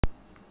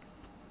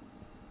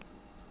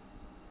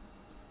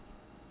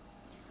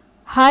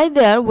Hi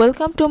there,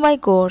 welcome to my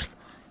course.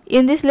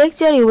 In this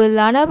lecture you will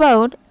learn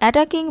about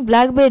attacking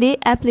BlackBerry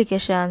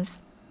applications.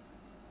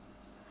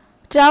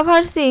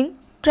 Traversing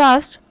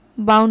trust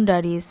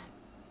boundaries.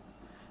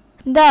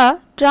 The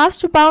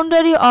trust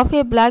boundary of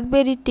a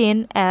BlackBerry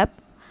 10 app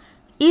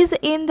is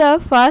in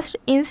the first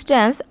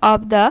instance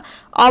of the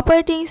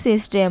operating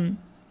system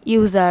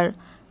user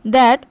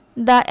that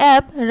the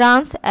app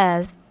runs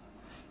as.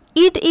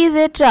 It is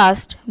a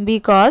trust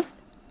because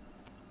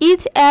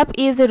each app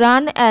is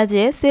run as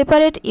a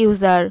separate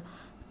user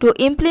to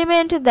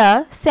implement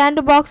the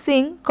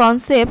sandboxing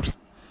concepts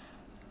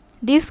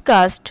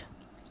discussed.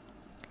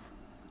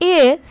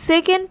 A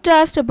second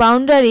trust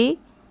boundary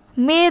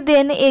may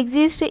then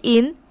exist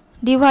in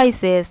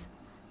devices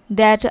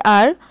that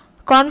are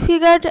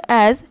configured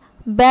as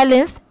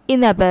balance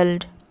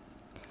enabled.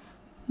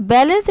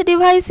 Balance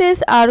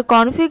devices are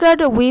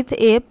configured with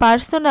a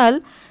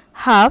personal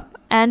hub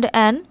and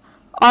an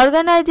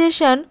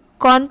organization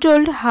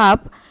controlled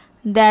hub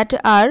that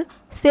are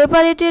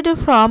separated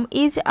from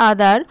each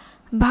other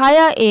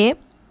via a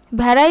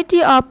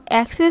variety of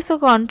access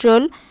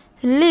control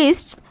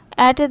lists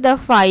at the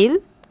file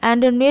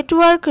and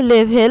network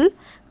level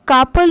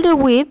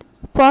coupled with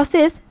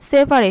process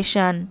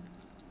separation.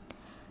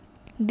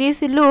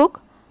 This looks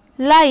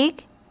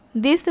like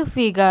this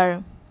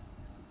figure.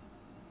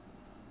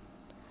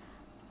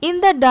 In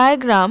the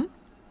diagram,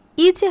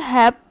 each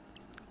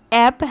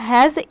app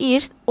has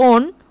its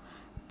own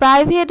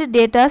private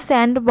data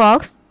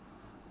sandbox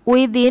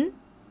within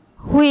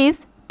which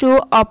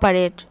to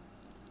operate,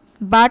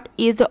 but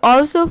is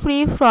also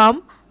free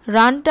from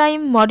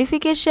runtime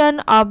modification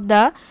of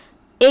the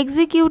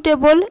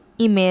executable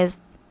image.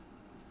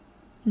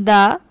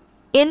 The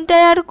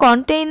entire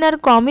container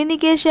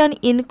communication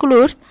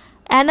includes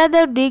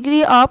another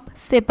degree of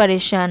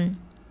separation,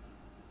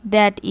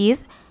 that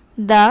is,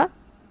 the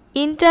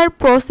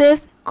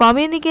inter-process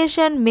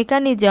communication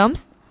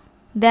mechanisms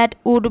that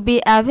would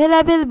be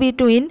available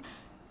between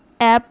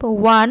app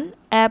 1,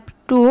 app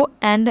 2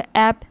 and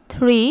app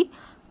 3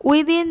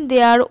 within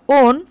their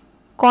own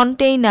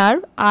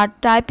container are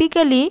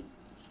typically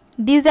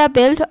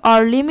disabled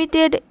or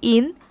limited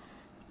in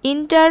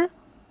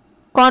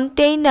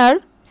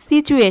inter-container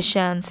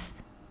situations.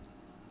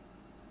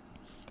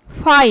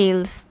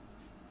 Files.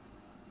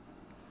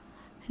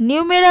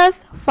 Numerous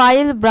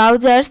file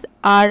browsers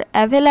are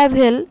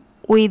available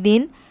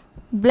within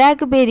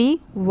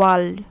BlackBerry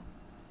world.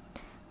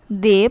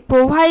 They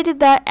provide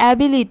the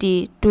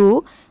ability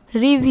to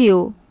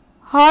review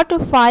what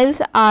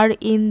files are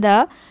in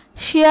the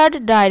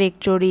shared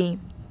directory,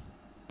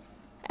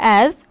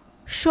 as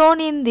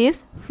shown in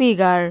this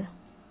figure.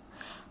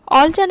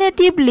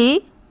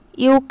 Alternatively,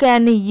 you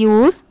can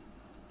use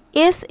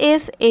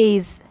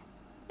SSH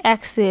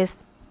access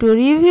to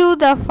review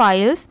the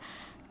files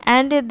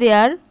and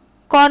their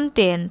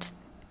contents.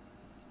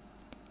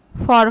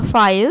 For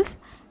files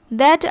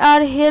that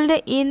are held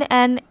in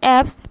an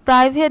app's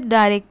private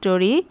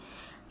directory,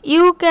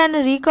 you can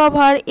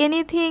recover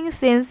anything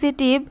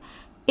sensitive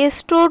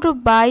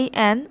stored by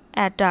an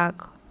attack.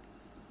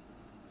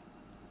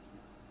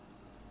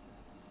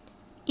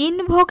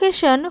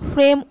 Invocation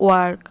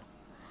framework.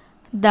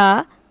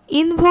 The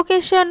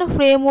invocation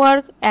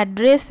framework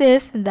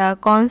addresses the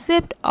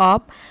concept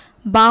of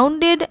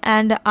bounded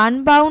and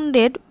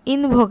unbounded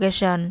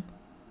invocation.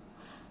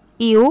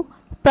 You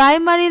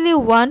primarily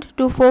want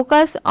to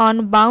focus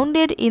on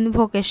bounded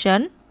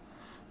invocation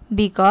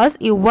because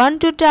you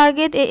want to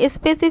target a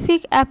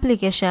specific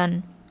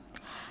application.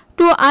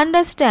 To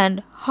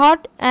understand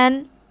what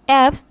an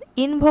app's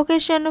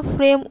invocation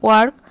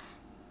framework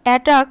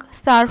attack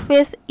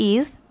surface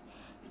is,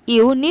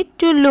 you need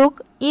to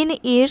look in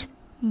its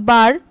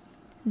bar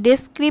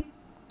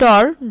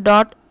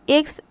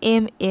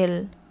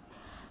descriptor.xml.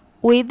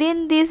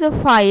 Within this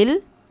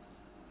file,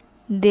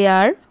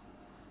 there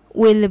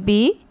will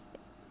be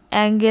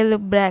angle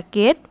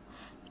bracket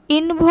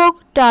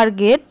invoke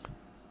target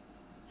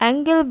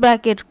angle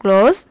bracket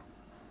close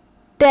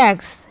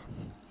tags.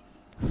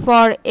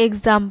 For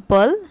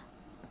example,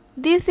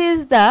 this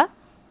is the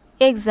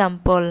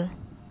example.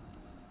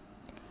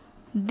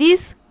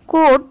 This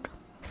code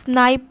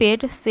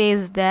snippet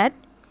says that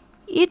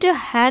it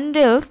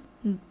handles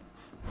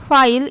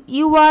file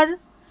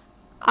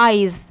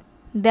URIs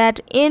that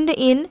end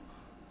in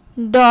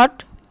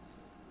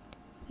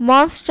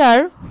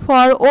 .monster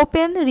for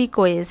open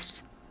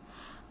requests.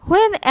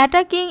 When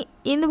attacking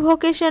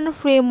invocation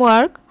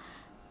framework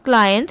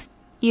clients,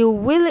 you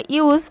will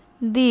use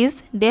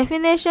these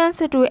definitions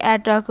to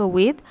attack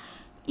with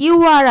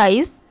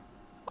URIs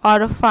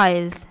or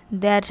files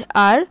that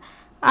are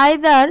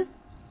either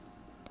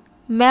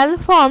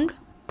malformed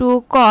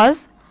to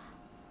cause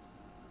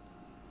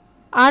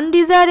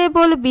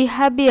undesirable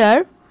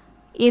behavior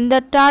in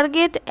the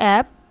target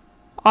app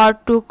or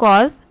to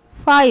cause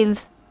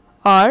files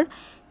or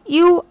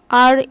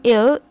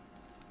URLs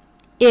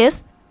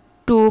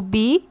to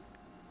be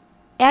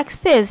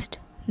accessed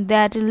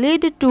that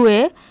lead to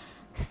a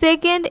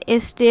second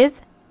stage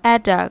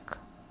attack.